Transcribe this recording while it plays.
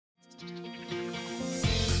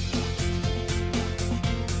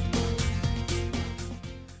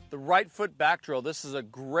right foot back drill. This is a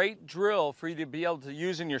great drill for you to be able to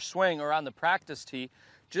use in your swing or on the practice tee,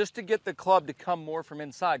 just to get the club to come more from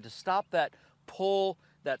inside, to stop that pull,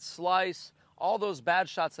 that slice, all those bad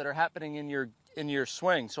shots that are happening in your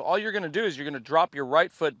swing. So all you're going to do is you're going to drop your right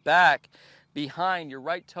foot back behind your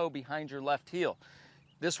right toe behind your left heel.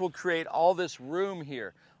 This will create all this room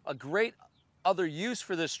here. A great other use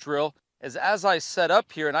for this drill is, as I set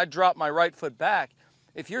up here and I drop my right foot back,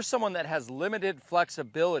 if you're someone that has limited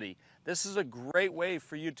flexibility, this is a great way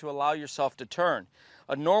for you to allow yourself to turn.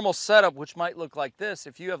 A normal setup, which might look like this,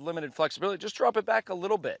 if you have limited flexibility, just drop it back a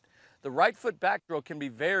little bit. The right foot back drill can be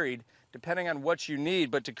varied depending on what you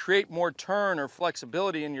need, but to create more turn or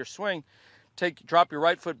flexibility in your swing, drop your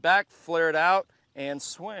right foot back, flare it out, and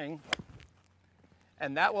swing.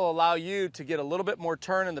 And that will allow you to get a little bit more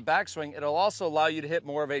turn in the backswing. It'll also allow you to hit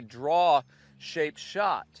more of a draw-shaped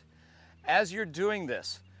shot. As you're doing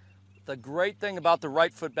this, the great thing about the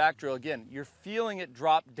right foot back drill, again, you're feeling it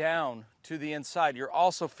drop down to the inside. You're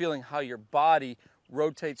also feeling how your body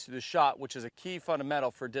rotates through the shot, which is a key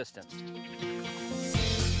fundamental for distance.